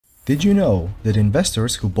Did you know that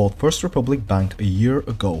investors who bought First Republic Bank a year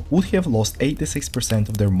ago would have lost 86%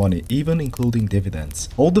 of their money, even including dividends?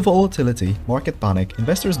 All the volatility, market panic,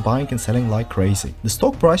 investors buying and selling like crazy. The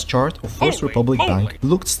stock price chart of First Republic Bank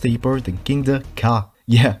looked steeper than King the Ka.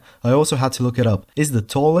 Yeah, I also had to look it up. It's the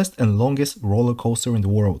tallest and longest roller coaster in the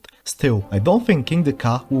world. Still, I don't think King the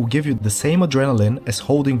Ka will give you the same adrenaline as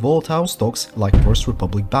holding volatile stocks like First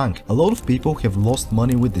Republic Bank. A lot of people have lost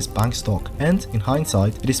money with this bank stock, and in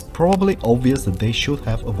hindsight, it is probably obvious that they should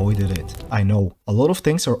have avoided it. I know, a lot of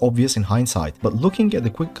things are obvious in hindsight, but looking at the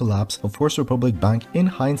quick collapse of First Republic Bank in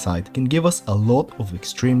hindsight can give us a lot of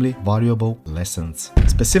extremely valuable lessons.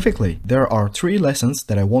 Specifically, there are 3 lessons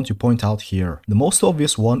that I want to point out here. The most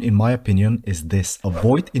obvious one, in my opinion, is this: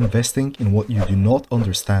 avoid investing in what you do not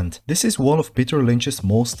understand. This is one of Peter Lynch's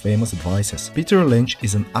most famous advices. Peter Lynch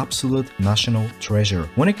is an absolute national treasure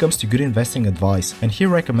when it comes to good investing advice, and he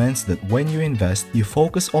recommends that when you invest, you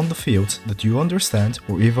focus on the fields that you understand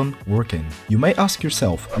or even work in. You may ask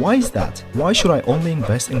yourself, why is that? Why should I only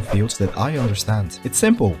invest in fields that I understand? It's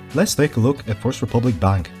simple. Let's take a look at First Republic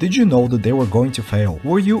Bank. Did you know that they were going to fail?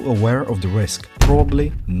 Were you aware of the risk?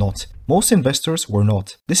 Probably not. Most investors were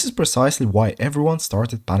not. This is precisely why everyone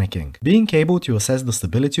started panicking. Being able to assess the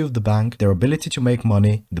stability of the bank, their ability to make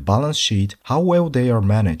money, the balance sheet, how well they are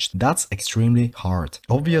managed, that's extremely hard.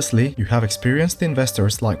 Obviously, you have experienced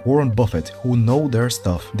investors like Warren Buffett who know their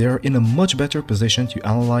stuff. They're in a much better position to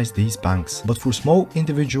analyze these banks. But for small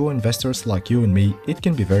individual investors like you and me, it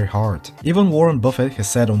can be very hard. Even Warren Buffett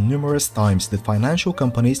has said on numerous times that financial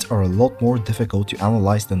companies are a lot more difficult to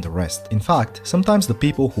analyze than the rest. In fact, sometimes the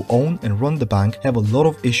people who own and run the bank have a lot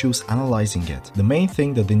of issues analyzing it. The main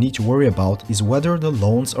thing that they need to worry about is whether the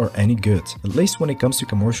loans are any good, at least when it comes to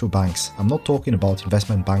commercial banks. I'm not talking about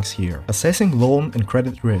investment banks here. Assessing loan and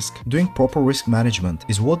credit risk, doing proper risk management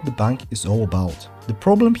is what the bank is all about. The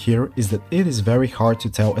problem here is that it is very hard to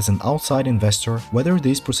tell as an outside investor whether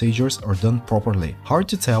these procedures are done properly. Hard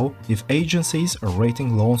to tell if agencies are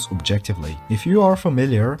rating loans objectively. If you are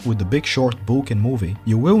familiar with the Big Short book and movie,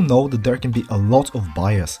 you will know that there can be a lot of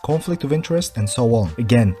bias, conflict of interest, and so on.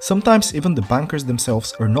 Again, sometimes even the bankers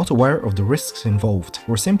themselves are not aware of the risks involved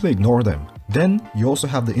or simply ignore them. Then you also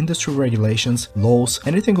have the industry regulations, laws,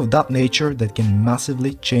 anything of that nature that can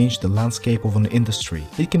massively change the landscape of an industry.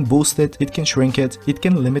 It can boost it, it can shrink it, it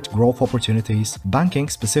can limit growth opportunities. Banking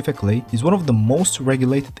specifically is one of the most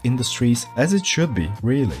regulated industries, as it should be,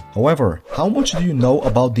 really. However, how much do you know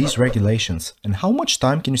about these regulations and how much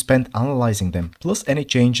time can you spend analyzing them, plus any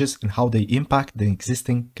changes in how they impact the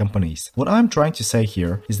existing companies? What I'm trying to say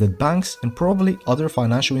here is that banks and probably other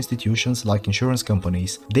financial institutions like insurance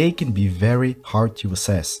companies, they can be very hard to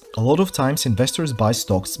assess. A lot of times investors buy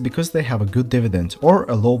stocks because they have a good dividend or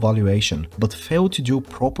a low valuation, but fail to do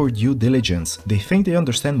proper due diligence. They think they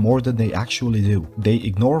understand more than they actually do. They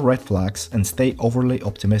ignore red flags and stay overly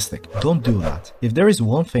optimistic. Don't do that. If there is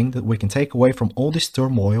one thing that we can take away from all this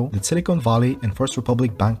turmoil that Silicon Valley and First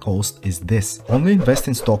Republic Bank caused is this: only invest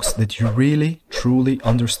in stocks that you really, truly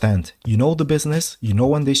understand. You know the business, you know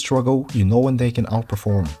when they struggle, you know when they can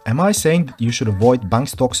outperform. Am I saying that you should avoid bank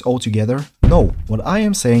stocks altogether? No, what I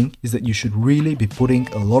am saying is that you should really be putting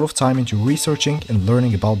a lot of time into researching and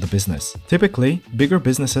learning about the business. Typically, bigger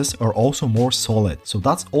businesses are also more solid, so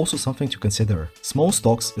that's also something to consider. Small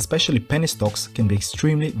stocks, especially penny stocks, can be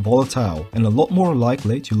extremely volatile and a lot more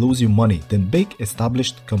likely to lose you money than big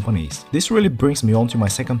established companies. This really brings me on to my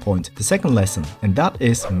second point, the second lesson, and that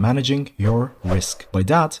is managing your risk. By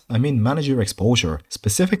that, I mean manage your exposure.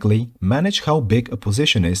 Specifically, manage how big a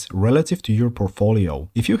position is relative to your portfolio.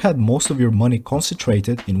 If you had most of your money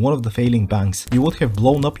concentrated in one of the failing banks, you would have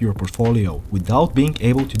blown up your portfolio without being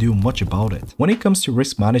able to do much about it. When it comes to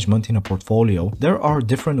risk management in a portfolio, there are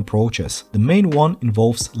different approaches. The main one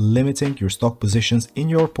involves limiting your stock positions in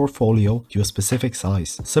your portfolio to a specific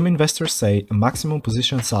size. Some investors say a maximum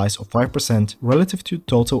position size of 5% relative to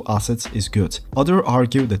total assets is good. Others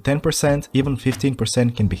argue that 10%, even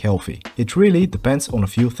 15% can be healthy. It really depends on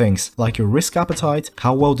a few things, like your risk appetite,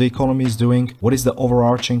 how well the economy is doing, what is the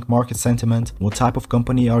overarching market sentiment, what type of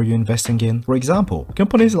company are you investing in. For example,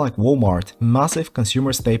 companies like Walmart, massive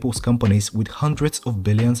consumer staples companies with hundreds of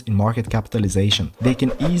billions in market capitalization, they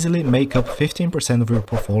can easily make up 15% of your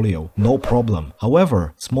portfolio, no problem.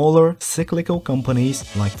 However, smaller cyclical companies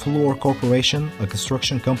like Fluor Corporation, a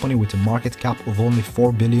construction company with a market cap of only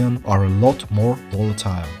 4 billion, are a lot more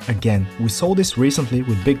volatile. Again, we saw this recently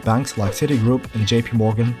with big banks like Citigroup and JP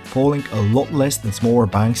Morgan falling a lot less than smaller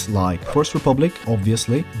banks like First Republic,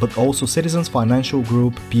 obviously, but also Citizens Financial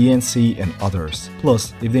Group, PNC, and others.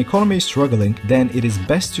 Plus, if the economy is struggling, then it is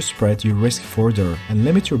best to spread your risk further and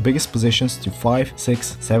limit your biggest positions to 5,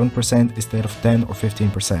 6, 7% instead of 10 or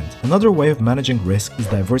 15%. Another way of managing risk is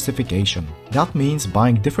diversification. That means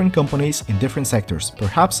buying different companies in different sectors,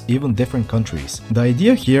 perhaps even different countries. The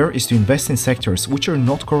idea here is to invest in sectors which are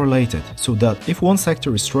not correlated, so that if one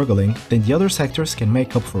sector is struggling, then the other sectors can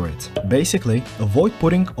make up for it. Basically, avoid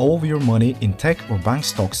putting all of your money in tech or bank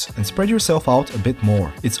stocks and spread yourself out a bit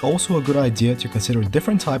more. It's also a good idea to consider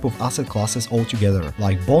different type of asset classes altogether,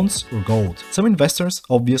 like bonds or gold. Some investors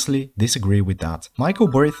obviously disagree with that. Michael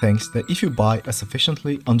Burry thinks that if you buy a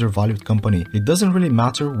sufficiently undervalued company, it doesn't really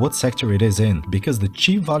matter what sector it is in, because the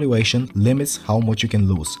cheap valuation limits how much you can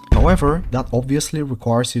lose. However, that obviously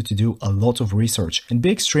requires you to do a lot of research and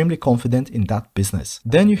be extremely confident in that business.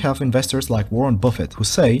 Then you have investors like Warren Buffett, who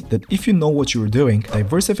say that if you know what you're doing,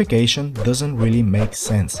 diversification doesn't really make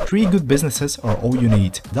sense. 3 good businesses are all you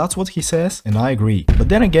need. That's what he says, and I agree. But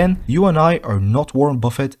then again, you and I are not Warren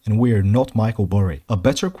Buffett and we are not Michael Burry. A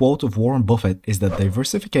better quote of Warren Buffett is that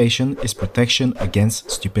diversification is protection against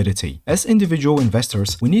stupidity. As individual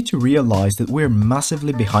investors, we need to realize that we are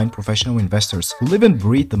massively behind professional investors who live and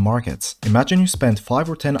breathe the markets. Imagine you spend 5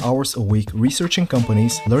 or 10 hours a week researching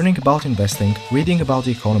companies, learning about investing, reading about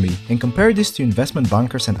the economy, and compare this to investment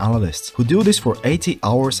bankers and analysts who do this for 80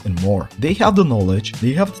 hours and more. They have the knowledge,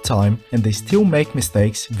 they have the time, and they still make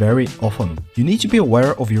mistakes very often. You need to be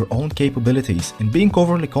aware of your own capabilities, and being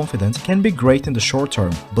overly confident can be great in the short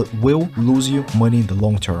term, but will lose you money in the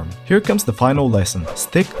long term. Here comes the final lesson.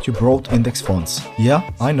 Stick to broad index funds. Yeah,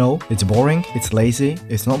 I know, it's boring, it's lazy,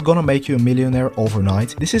 it's not gonna make you a millionaire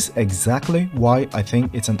overnight. This is exactly why I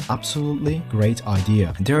think it's an absolutely great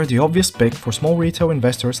idea. And they're the obvious pick for small retail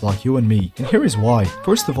investors like you and me. And here is why.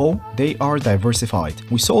 First of all, they are diversified.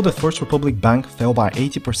 We saw that First Republic Bank fell by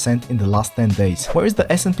 80% in the last 10 days, whereas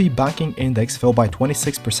the S&P Banking Index fell by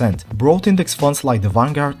 26%. Broad index funds like the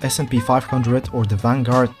Vanguard S&P 500 or the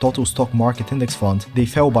Vanguard Total Stock Market Index Fund, they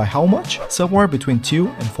fell by how much? Somewhere between 2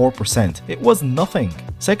 and 4%. It was nothing.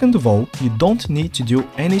 Second of all, you don't need to do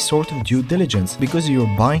any sort of due diligence because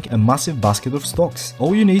you're buying a massive basket of stocks.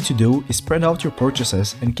 All you need to do is spread out your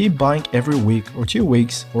purchases and keep buying every week or 2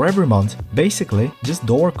 weeks or every month. Basically, just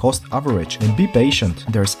dollar cost average, and be patient.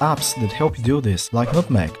 There's apps that help you do this, like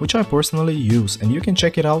Nutmeg, which I personally use, and you can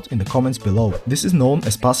check it out in the comments below. This is known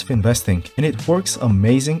as passive investing, and it works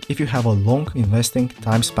amazing if you have a long investing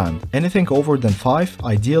time span. Anything over than 5,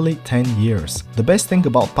 ideally 10 years. The best thing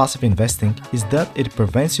about passive investing is that it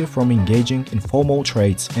prevents you from engaging in FOMO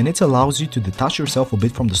trades, and it allows you to detach yourself a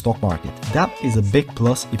bit from the stock market. That is a big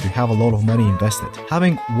plus if you have a lot of money invested.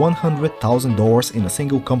 Having $100,000 in a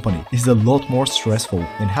single company is a lot more stressful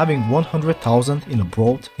than having 100,000 in a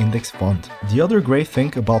broad index fund. The other great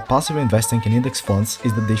thing about passive investing in index funds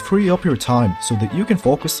is that they free up your time so that you can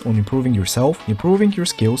focus on improving yourself, improving your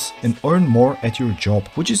skills, and earn more at your job,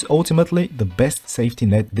 which is ultimately the best safety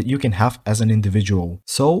net that you can have as an individual.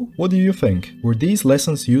 So, what do you think? Were these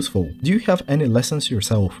lessons useful? Do you have any lessons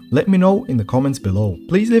yourself? Let me know in the comments below.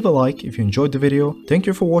 Please leave a like if you enjoyed the video. Thank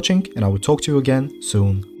you for watching, and I will talk to you again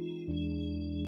soon.